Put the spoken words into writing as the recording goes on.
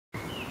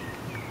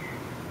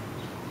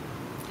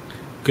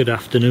Good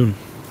afternoon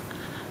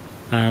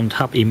and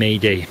happy May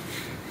Day.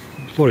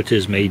 For it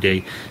is May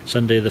Day,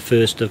 Sunday the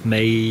 1st of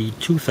May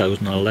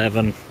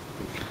 2011,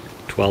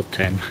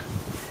 12:10.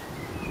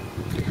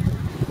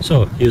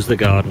 So here's the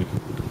garden,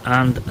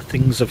 and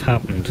things have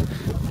happened.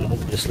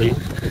 Obviously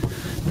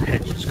the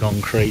hedge has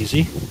gone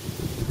crazy.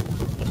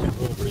 The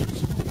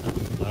strawberries are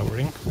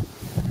flowering.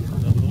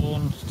 The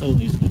lawn still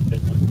needs a bit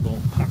of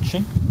lawn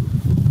patching.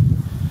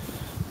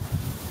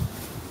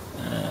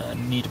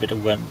 Need a bit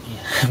of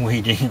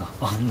weeding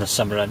on the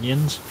summer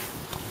onions.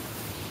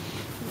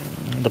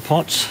 The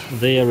pots,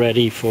 they are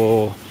ready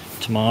for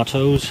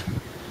tomatoes.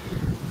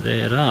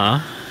 There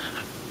are,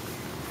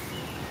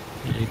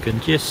 you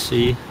can just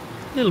see,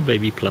 little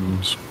baby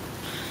plums.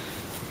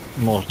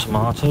 More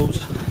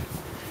tomatoes.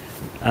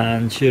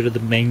 And here are the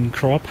main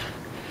crop.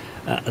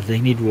 They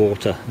need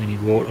water. They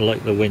need water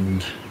like the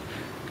wind.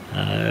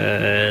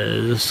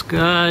 The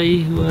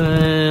sky,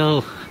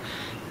 well,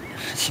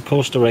 it's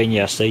supposed to rain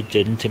yesterday,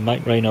 didn't. It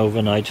might rain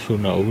overnight, who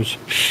knows.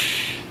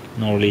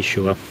 Not really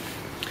sure.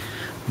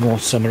 More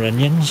summer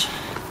onions.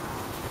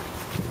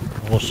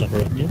 More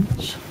summer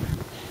onions.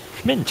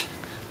 Mint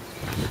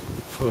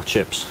for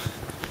chips.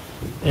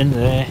 In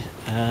there,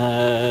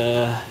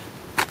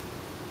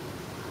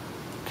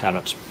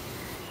 carrots.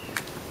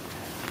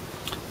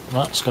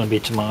 That's going to be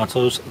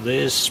tomatoes.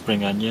 There's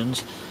spring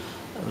onions.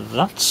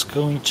 That's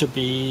going to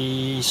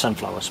be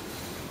sunflowers.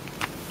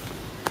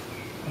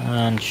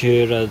 And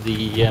here are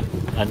the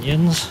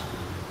onions.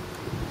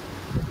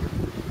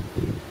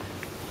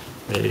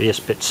 Various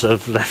bits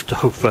of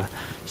leftover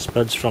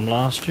spuds from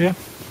last year.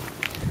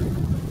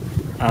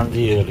 And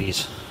the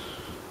earlies.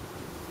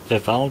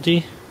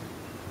 Vivaldi,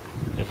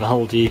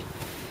 Vivaldi,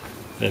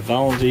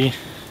 Vivaldi,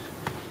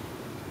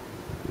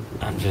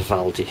 and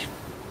Vivaldi.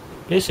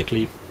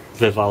 Basically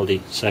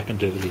Vivaldi,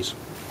 second earlies.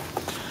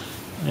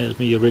 There's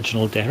my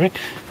original Derek.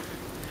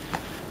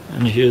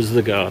 And here's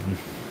the garden.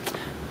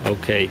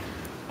 Okay,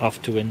 off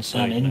to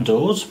inside. And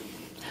indoors,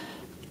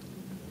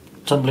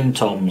 tumbling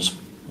toms.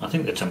 I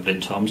think they're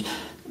tumbling toms.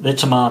 They're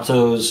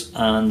tomatoes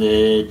and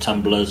they're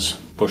tumblers,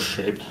 bush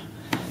shaped.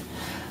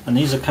 And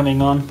these are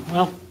coming on,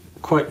 well,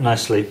 quite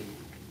nicely.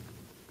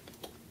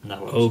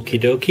 Now,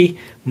 okie dokie,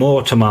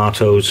 more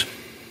tomatoes.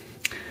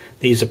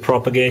 These are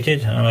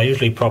propagated, and I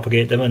usually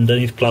propagate them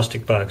underneath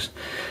plastic bags.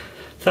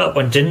 That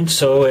one didn't,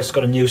 so it's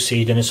got a new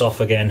seed and it's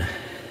off again.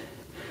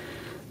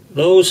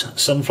 Those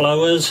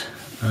sunflowers,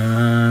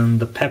 and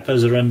the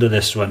peppers are under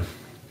this one.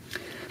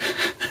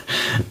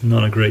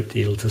 Not a great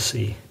deal to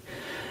see.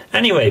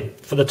 Anyway,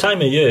 for the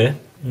time of year,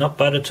 not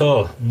bad at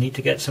all. Need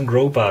to get some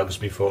grow bags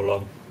before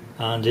long.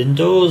 And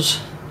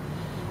indoors,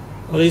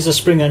 well, these are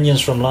spring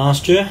onions from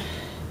last year.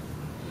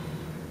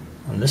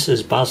 And this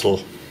is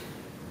basil.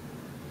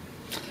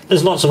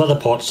 There's lots of other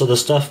pots of the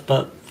stuff,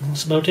 but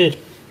that's about it.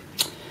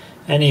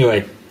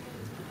 Anyway,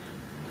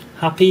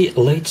 happy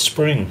late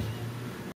spring.